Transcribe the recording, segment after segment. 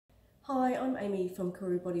Hi, I'm Amy from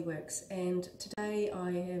Kuru Bodyworks, and today I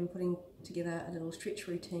am putting together a little stretch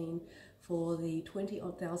routine for the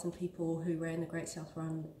 20-odd thousand people who ran the Great South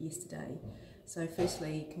Run yesterday. So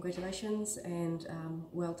firstly, congratulations and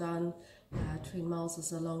well done. 20 miles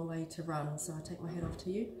is a long way to run, so I take my hat off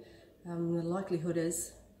to you. The likelihood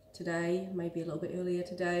is today, maybe a little bit earlier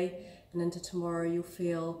today, and into tomorrow you'll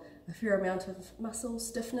feel a fair amount of muscle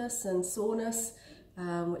stiffness and soreness,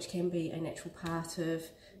 which can be a natural part of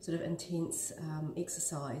sort of intense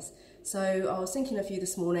exercise. So I was thinking of you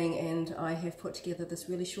this morning, and I have put together this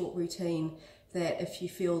really short routine that if you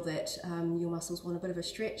feel that your muscles want a bit of a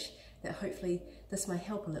stretch, that hopefully this may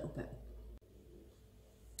help a little bit.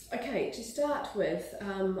 Okay, to start with,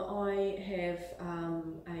 I have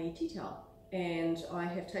a tea towel, and I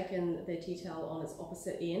have taken the tea towel on its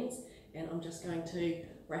opposite ends, and I'm just going to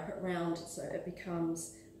wrap it round so it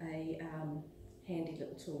becomes a handy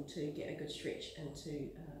little tool to get a good stretch into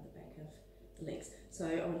the back of the legs. So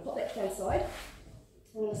I'm going to put that to one side.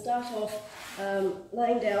 I'm going to start off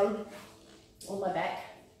laying down on my back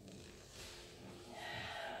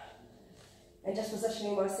and just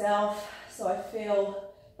positioning myself so I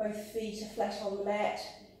feel both feet are flat on the mat,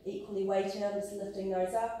 equally weighted. I'm just lifting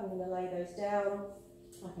those up. I'm going to lay those down.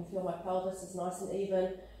 I can feel my pelvis is nice and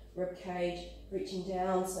even, rib cage reaching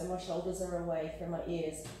down so my shoulders are away from my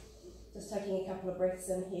ears. Just taking a couple of breaths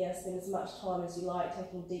in here, spend as much time as you like,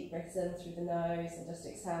 taking deep breaths in through the nose and just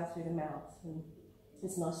exhale through the mouth. And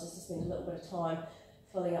it's nice just to spend a little bit of time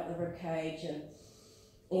filling up the rib cage and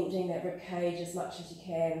emptying that rib cage as much as you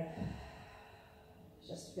can,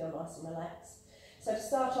 just to feel nice and relaxed. So to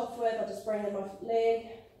start off with, I'll just bring in my leg,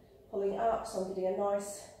 pulling up, so I'm getting a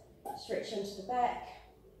nice stretch into the back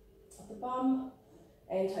of the bum,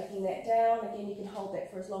 and taking that down. Again, you can hold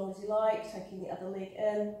that for as long as you like, taking the other leg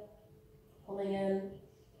in, pulling in,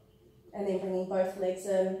 and then bringing both legs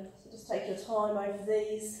in. So just take your time over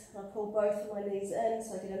these. I pull both of my knees in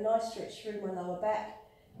so I get a nice stretch through my lower back,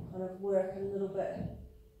 kind of work a little bit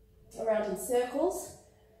around in circles,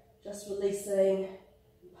 just releasing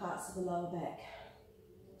parts of the lower back.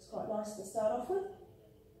 It's quite nice to start off with.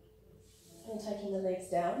 And taking the legs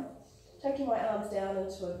down, taking my arms down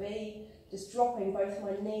into a V, just dropping both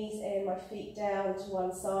my knees and my feet down to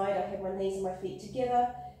one side. I have my knees and my feet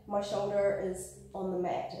together. My shoulder is on the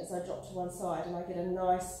mat as I drop to one side, and I get a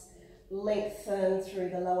nice lengthen through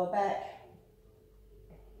the lower back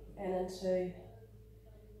and into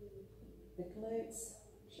the glutes,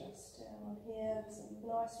 just down here, some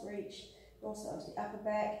nice reach, also onto the upper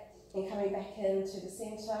back, and coming back into the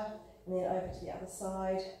centre, and then over to the other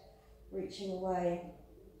side, reaching away.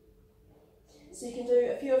 So you can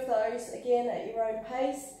do a few of those, again at your own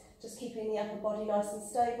pace, just keeping the upper body nice and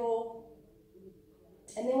stable.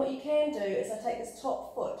 And then what you can do is I take this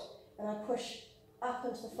top foot and I push up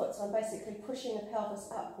into the foot, so I'm basically pushing the pelvis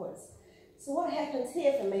upwards. So what happens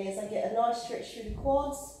here for me is I get a nice stretch through the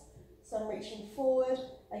quads, so I'm reaching forward,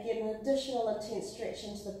 I get an additional intense stretch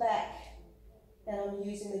into the back, and I'm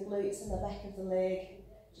using the glutes and the back of the leg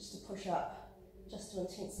just to push up, just to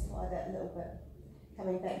intensify that a little bit.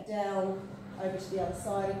 Coming back down, over to the other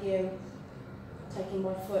side again, taking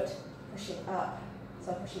my foot, pushing up.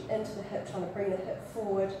 So I'm pushing into the hip, trying to bring the hip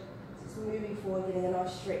forward. So it's moving forward, getting a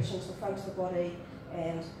nice stretch into the front of the body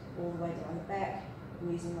and all the way down the back.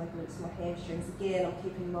 I'm using my glutes and my hamstrings. Again, I'm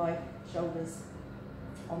keeping my shoulders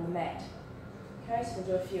on the mat. Okay, so we'll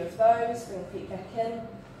do a few of those. Bring the feet back in.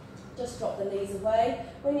 Just drop the knees away.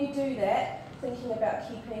 When you do that, thinking about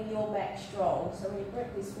keeping your back strong. So when you bring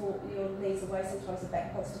your knees away, sometimes the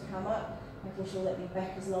back wants to come up, making sure that your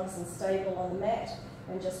back is nice and stable on the mat,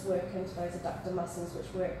 and just work into those adductor muscles,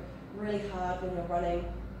 which work really hard when you're running.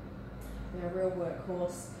 They're a real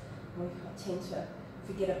workhorse. We tend to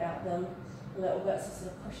forget about them a little bit, so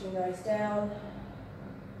sort of pushing those down.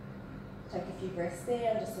 Take a few breaths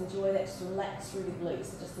there and just enjoy that, just relax through the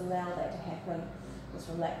glutes, just allow that to happen. Just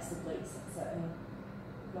relax the glutes, that's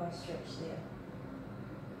a nice stretch there.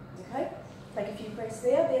 Okay, take a few breaths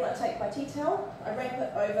there, then I take my tea towel, I wrap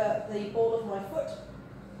it over the ball of my foot,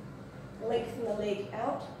 lengthen the leg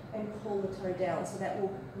out and pull the toe down, so that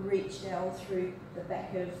will reach down through the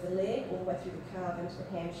back of the leg, all the way through the calf into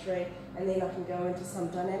the hamstring, and then I can go into some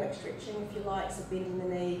dynamic stretching if you like, so bending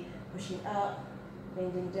the knee, pushing up,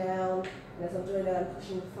 bending down, and as I'm doing that I'm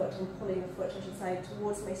pushing the foot and pulling the foot, I should say,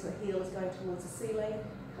 towards me, so the heel is going towards the ceiling,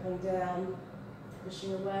 coming down,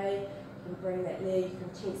 pushing away. You can bring that leg, you can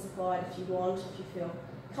intensify it if you want, if you feel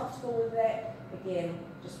comfortable with that. Again,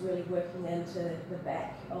 just really working into the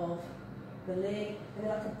back of the leg, and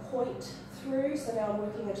then I can point through, so now I'm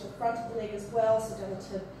working into the front of the leg as well, so down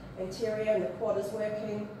to anterior and the quad is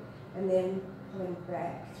working, and then pulling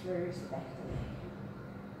back through to the back of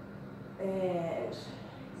the leg. And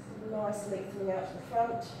nice lengthening out to the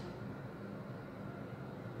front.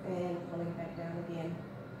 And pulling back down again,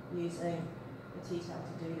 using the tea towel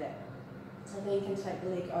to do that. And then you can take the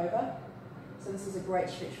leg over. So this is a great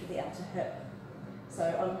stretch for the outer hip. So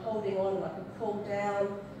I'm holding on and I can pull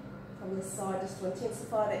down from this side just to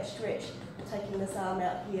intensify that stretch. Taking this arm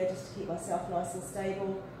out here just to keep myself nice and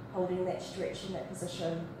stable, holding that stretch in that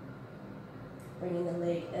position. Bringing the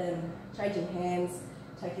leg in, changing hands,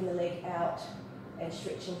 taking the leg out and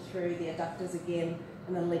stretching through the adductors again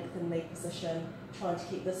in a lengthened leg position, trying to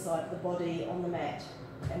keep this side of the body on the mat.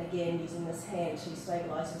 And again, using this hand to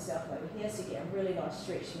stabilise yourself over here, so you get a really nice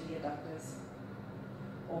stretch through the adductors,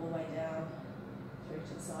 all the way down through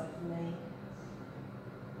to the side of the knee.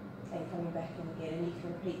 And coming back in again, and you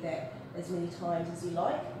can repeat that as many times as you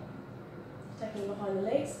like. Taking behind the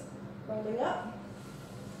legs, rolling up,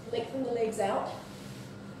 lengthen the legs out.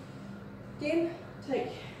 Again,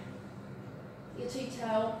 take your tea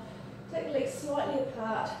towel, take the legs slightly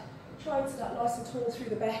apart, try and sit up nice and tall through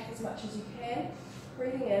the back as much as you can.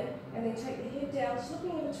 Breathing in, and then take the head down, just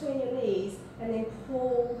looking in between your knees, and then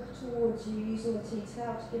pull towards you using the tea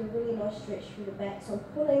towel to get a really nice stretch through the back. So I'm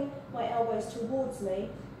pulling my elbows towards me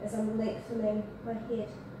as I'm lengthening my head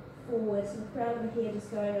forward. So the crown of the head is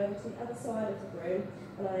going over to the other side of the room,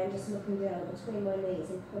 and I am just looking down between my knees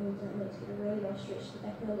and pulling down to get a really nice stretch to the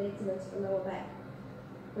back of the legs and into the lower back.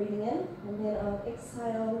 Breathing in, and then I'll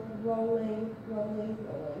exhale, rolling, rolling,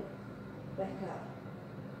 rolling, back up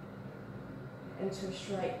into a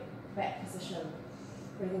straight back position.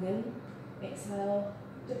 Breathing in, exhale,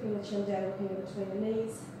 dipping the chin down, looking in between the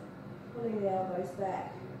knees, pulling the elbows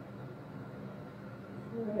back.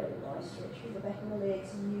 Really nice stretch through the back of the legs,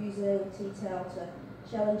 using tea towel to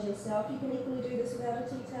challenge yourself. You can equally do this without a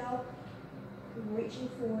tea towel. Reaching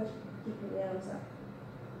forward, keeping the arms up,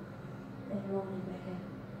 and rolling back in.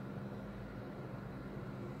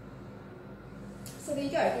 So there you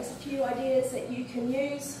go, there's a few ideas that you can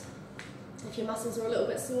use. If your muscles are a little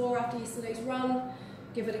bit sore after yesterday's run,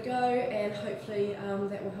 give it a go, and hopefully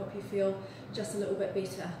that will help you feel just a little bit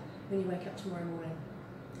better when you wake up tomorrow morning.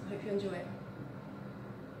 I hope you enjoy it.